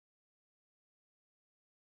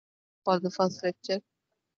for the first lecture?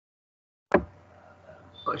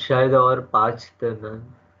 शायद और 5 थे मैम।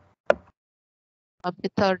 अभी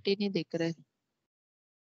 13 ही दिख रहे।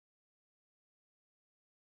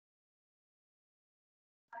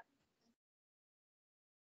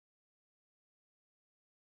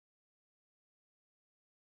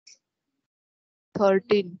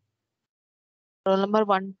 रोल नंबर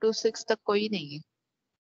 1 to 6 तक कोई नहीं है।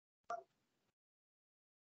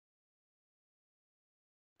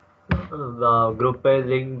 ग्रुप पे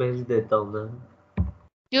लिंक भेज देता हूँ मैं।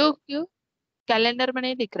 क्यों क्यों कैलेंडर में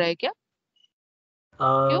नहीं दिख रहा है क्या?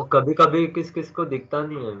 क्यों कभी कभी किस किस को दिखता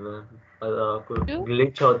नहीं है मैम, कुछ क्यों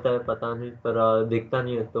ग्लिच होता है पता नहीं, पर दिखता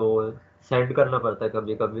नहीं है तो सेंड करना पड़ता है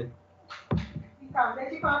कभी कभी।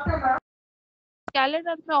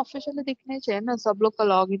 कैलेंडर में ऑफिशियली दिखने चाहिए ना, सब लोग का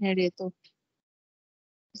लॉग इन है, तो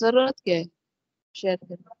जरूरत क्या है शेयर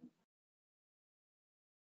करने?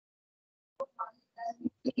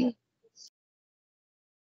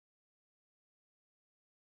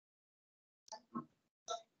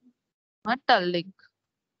 मत डाल लिंक,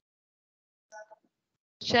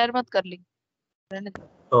 शेयर मत कर लिंक, रहने दो,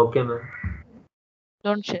 okay ma'am.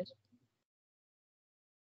 Don't share.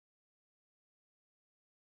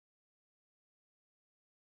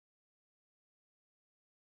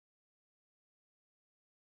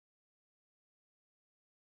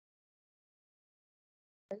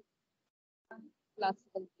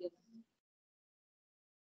 Classical theorem.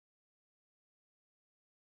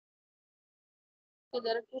 So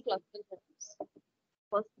there are two classical theorems.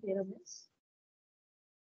 First theorem is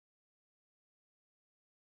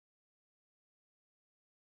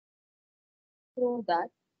prove that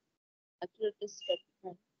accurate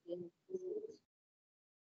statement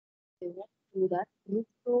prove that root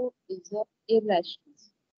 2 is a irrational.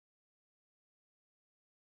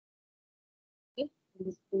 Okay,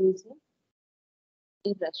 root 2 is a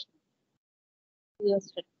irrational. Clear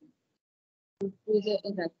statement. Root 2 is a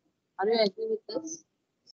irrational. Are you agree with this?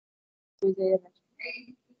 2 is a irrational.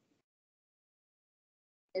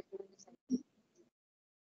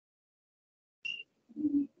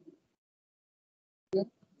 Yeah.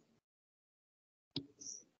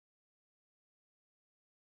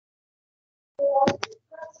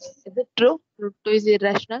 Is it true? Root 2 is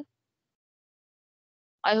irrational.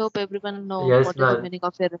 I hope everyone know Yes what is the ma'am. meaning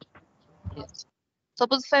of irrational. Yes.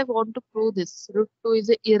 Suppose if I want to prove this, root 2 is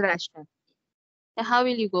irrational. Then how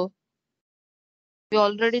will you go? We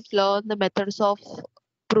already learned the methods of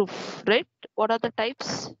proof, right? What are the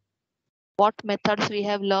types? What methods we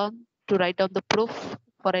have learned to write down the proof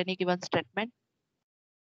for any given statement?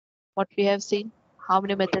 What we have seen? How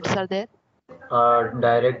many methods are there?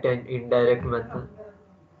 Direct and indirect method.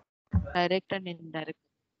 Direct and indirect.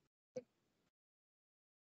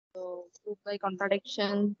 So proof by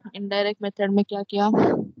contradiction, indirect method में क्या किया?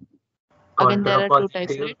 Again there are two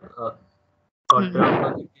types, contrapositive, right?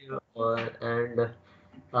 Contrapositive and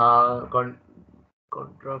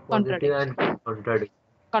contrapositive and Contradiction. Contradict.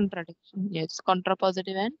 Contradiction. Yes,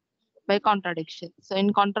 contrapositive and by contradiction. So in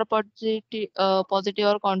contrapositive positive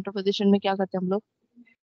और contraposition में क्या करते हैं हम लोग?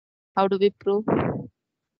 How do we prove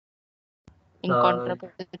in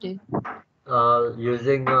contrapositive?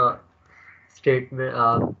 Using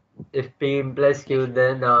statement, if P implies Q,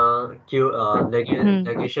 then Q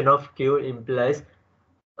negation of Q implies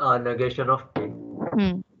negation of P.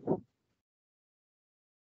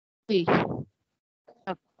 P.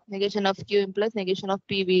 Negation of Q implies negation of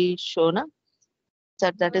P. We show na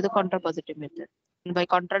that is the contrapositive method. And by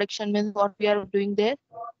contradiction means what we are doing there?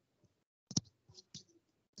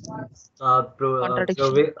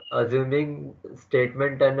 Contradiction. Assuming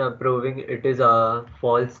statement and proving it is a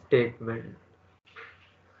false statement.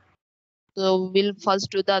 So we'll first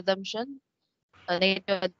do the assumption, a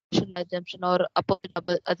negative assumption or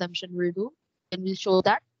opposite assumption will do. Then we'll show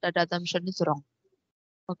that that assumption is wrong.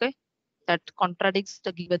 Okay, that contradicts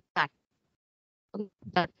the given fact. Okay?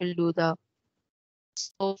 That will do the.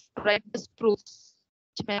 So write this proof.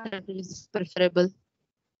 Which method is preferable?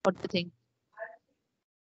 What do you think?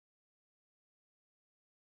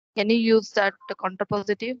 Can you use that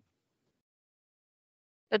contrapositive?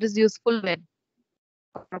 That is useful when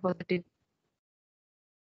contrapositive.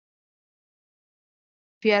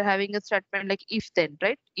 If we are having a statement like if then,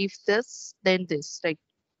 right? If this, then this, right?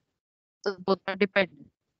 So both are dependent.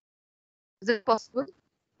 Is it possible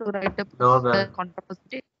to write the No, proof the ma'am.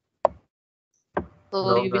 contrapositive? So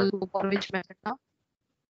No, you ma'am. will go for which method now?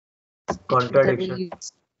 Which method will Contradiction.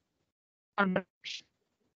 use? Contradiction.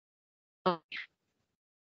 Okay.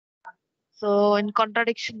 So in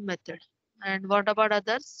contradiction method. And what about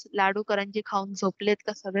others? लाडू करंजी खाऊन झोपलेत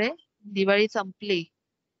का सगळे? दिवाळी संपली.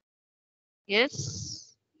 Yes.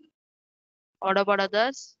 What about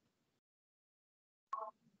others?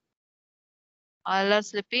 All are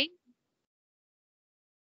sleeping.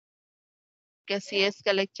 क्या CS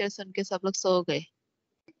का lecture सुन के सब लोग सो गए?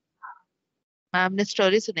 मैम ने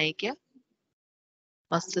स्टोरी सुनाई क्या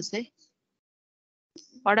मस्त से?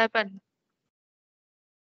 What happened?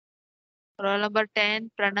 Roll number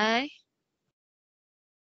 10, Pranay.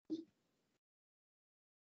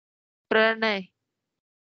 Pranay.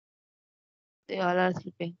 They all are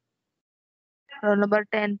sleeping. Roll number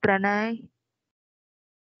 10, Pranay.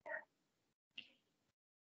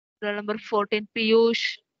 Roll number 14,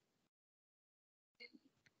 Piyush.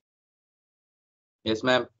 Yes,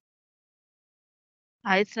 ma'am.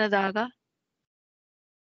 Aisna Daga.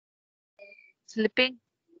 Sleeping.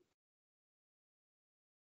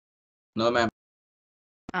 No, ma'am.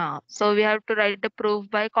 So we have to write the proof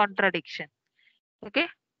by contradiction. Okay.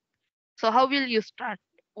 So how will you start?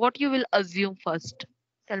 What you will assume first?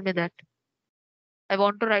 Tell me that. I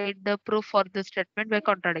want to write the proof for the statement by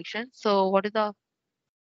contradiction. So what is the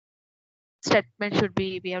statement should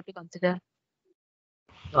be we have to consider?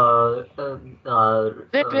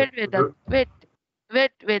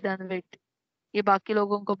 Wait, Vedant, wait. ये बाकी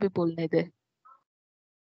लोगों को भी बोलने दे.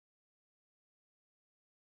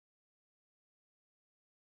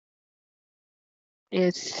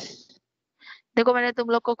 Yes. देखो मैंने तुम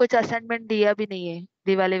लोग को कुछ असाइनमेंट दिया भी नहीं है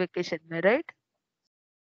दिवाली वेकेशन में, राइट?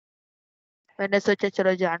 मैंने सोचा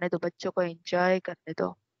चलो जाने दो, बच्चों को एंजॉय करने दो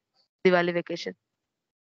दिवाली वेकेशन.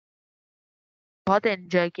 बहुत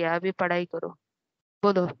एंजॉय किया, अभी पढ़ाई करो.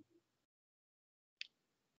 बोलो.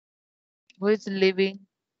 Who is living?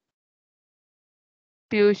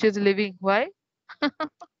 Piyush is living. Why?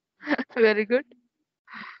 Very good.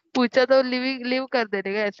 पूछा तो लिविंग लिव कर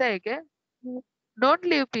देने का, ऐसा है क्या? Don't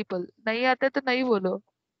leave people. नहीं आते तो नहीं बोलो.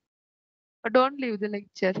 Don't leave the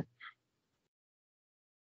lecture.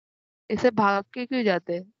 इसे भाग के क्यों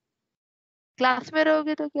जाते हैं? क्लास में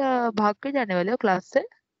रहोगे तो क्या भाग के जाने वाले हो क्लास से?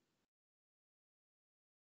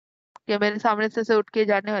 क्या मेरे सामने से उठ के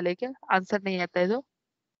जाने वाले क्या? आंसर नहीं आता है तो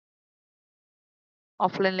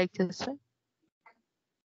ऑफलाइन लेक्चर्स में.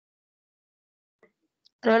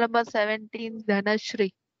 Roll number 17,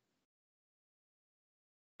 Dhanashree.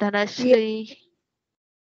 धनश्री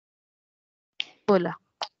बोला.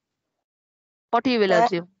 What you will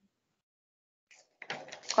assume?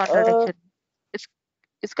 Contradiction.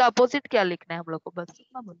 इसका अपोजिट क्या लिखना है हम लोग को, बस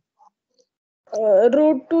इतना बोलो.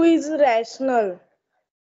 Root 2 is rational.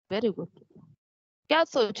 Very good. क्या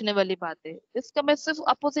सोचने वाली बात है इसका? मैं सिर्फ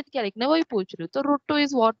अपोजिट क्या लिखना है वही पूछ रही हूँ. तो रूट 2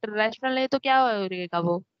 इज व्हाट? रैशनल है तो क्या रहेगा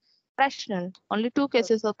वो? Rational. Only 2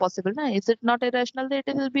 cases are possible ना. Is it not irrational? Then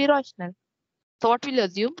it will be irrational. So what will you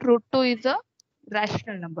assume? Root 2 is a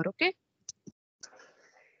rational number. Okay.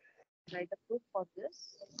 Write a proof for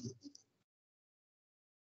this.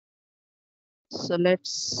 So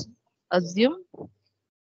let's assume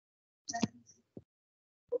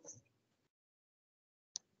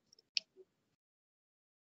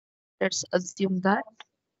that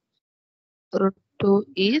root 2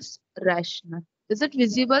 is rational. Is it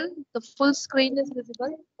visible? The full screen is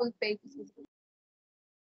visible. Full page is visible.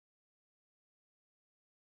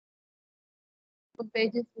 Full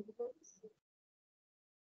page is visible.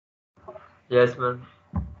 Yes, ma'am.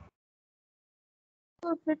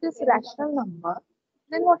 So if it is rational number,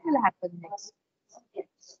 then what will happen next?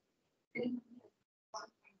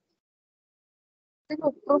 देखो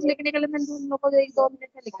proof लिखने के लिए मैं तुम लोगों को 1-2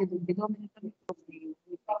 minute में लिख दूंगी. 2 मिनट में proof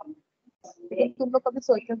लिखूंगी. लेकिन तुम लोग कभी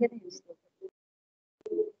सोचोगे नहीं उसको.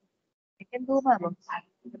 I can do my work.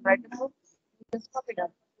 Write a proof. Just copy it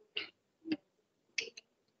up.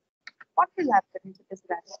 What will happen if it is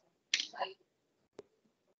rational?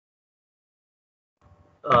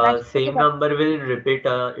 Same number will repeat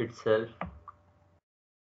itself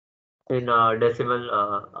in decimal.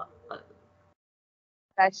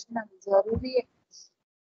 Rational जरूरी है.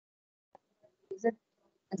 Is it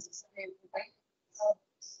necessary?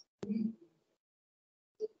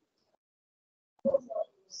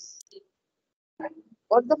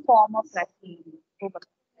 What's the form of rational?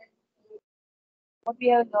 What we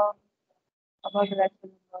have learned about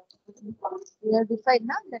rational number? We have defined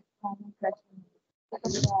now that form of rational number.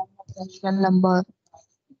 The form of rational number.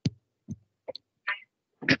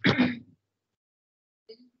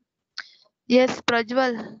 Yes,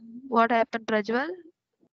 Prajwal. What happened, Prajwal?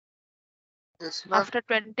 Yes, ma'am. After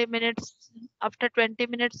 20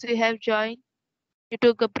 minutes, we have joined. You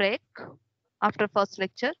took a break after first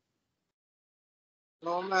lecture.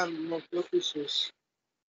 No, ma'am. Network issues.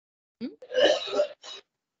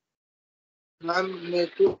 Ma'am,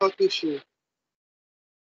 network issue.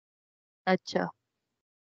 Acha.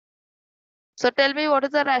 So tell me, what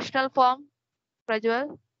is the rational form?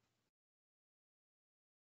 Prajwal?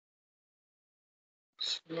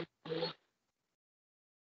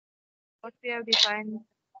 What we have defined?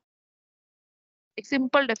 एक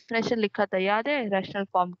simple definition लिखा था, याद है rational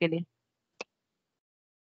form के लिए?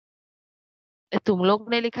 तुम लोग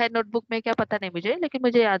ने लिखा है नोटबुक में क्या पता नहीं मुझे, लेकिन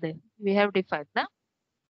मुझे याद है वी हैव डिफाइंड ना.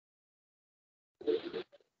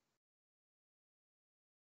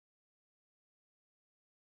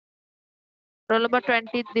 Roll number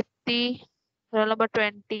 20 Deepti. Roll number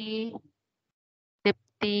 20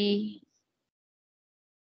 Deepti.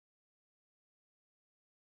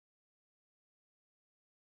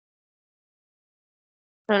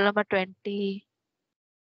 Roll number 20.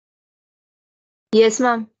 Yes,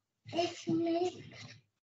 ma'am.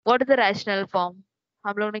 What is the rational form?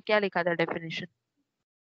 हम लोग ने क्या लिखा था डेफिनेशन?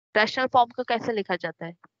 रैशनल फॉर्म को कैसे लिखा जाता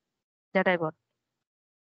है? That I want.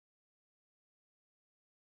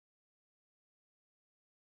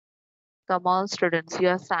 Come on students, you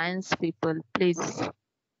are science people, please.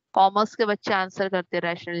 Commerce के बच्चे आंसर करते हैं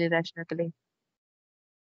रैशनल इरेशनल के लिए,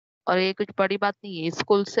 और ये कुछ बड़ी बात नहीं है,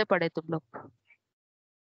 स्कूल से पढ़े तुम लोग.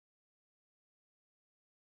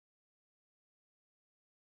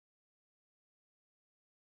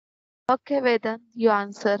 ओके वेदन, you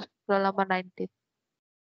answer roll number 19.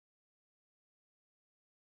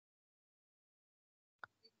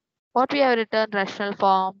 What we have written rational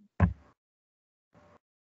form?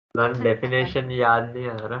 Ma'am definition याद नहीं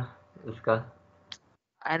आ रहा उसका.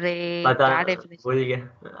 अरे पता क्या डेफिनेशन? भूल गया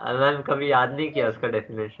मैम, कभी याद नहीं किया उसका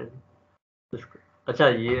डेफिनेशन. अच्छा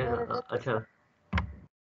ये अच्छा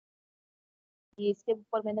ये इसके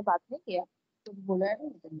ऊपर मैंने बात नहीं किया, तो बोला है ना.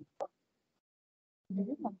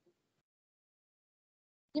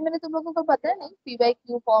 ये मैंने तुम लोगों को पता है नहीं, P by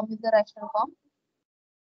Q form is the rational form.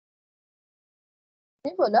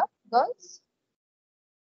 नहीं बोला गर्ल्स?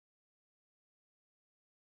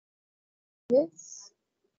 यस,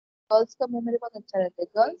 गर्ल्स का मेमोरी बहुत अच्छा रहता है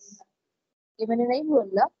गर्ल्स. ये मैंने नहीं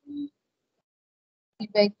बोला. P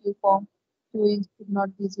by Q form, Q is not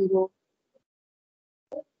be zero,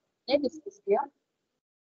 नहीं डिस्कस किया.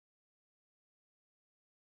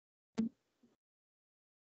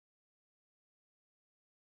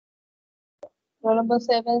 Roll number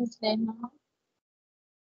 7 Sneha.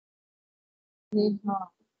 Sneha.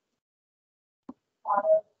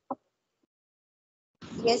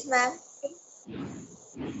 Yes, ma'am.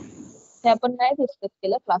 हे आपण नाही डिस्कस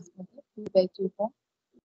केलं क्लासमध्ये पी बाई क्यू फॉर्म.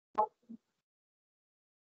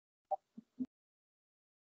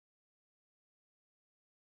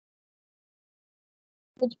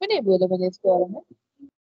 कुछ भी नहीं बोला मैंने इसके बारे में.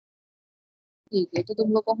 ठीक है, तो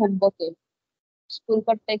तुम लोग का होमवर्क है, स्कूल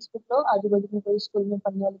का टेक्स्ट बुक लो. आजू बाजू में कोई स्कूल में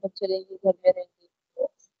पढ़ने वाले बच्चे रहेंगे, घर में रहेंगे,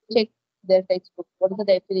 check there text book, what is the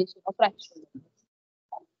definition of fraction.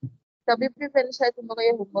 तभी भी मैंने शायद तुम लोग का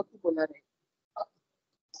ये होमवर्क ही बोला रहे.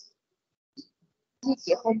 ठीक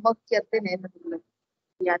है, होमवर्क करते नहीं मतलब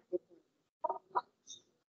याद करते.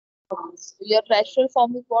 Your rational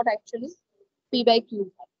form is what actually? P by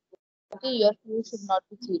Q. Okay, your Q should not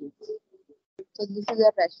be zero. So this is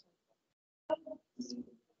your rational.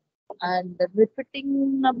 And the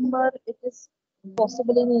repeating number, it is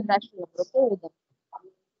possible in irrational number. Okay, with them.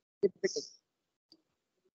 Repeating.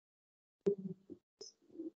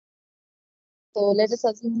 So let us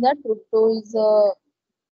assume that root 2 is a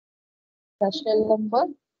rational number.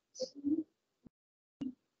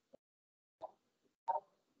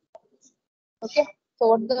 Okay, so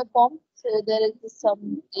what is the form? So there is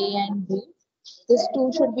some A and B. This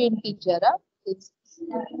 2 should be integer. This 2 should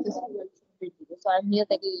be integer. So I'm here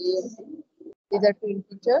taking A and B. These are two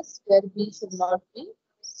integers where B should not be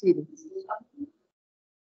 0.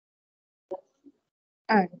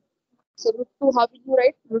 And so root 2, how will you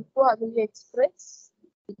write? Root 2, how will you express?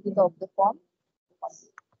 It is of the form.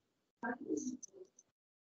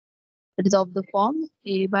 It is of the form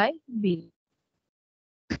A by B.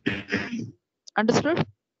 Understood?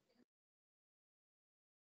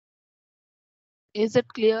 Is it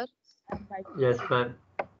clear? yes ma'am.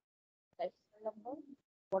 Number.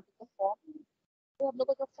 What is the form? तो हम लोग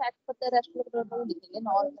को जो fact पता है rational number वो लिखेंगे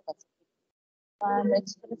normal. I'm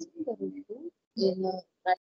expressing the root 2 in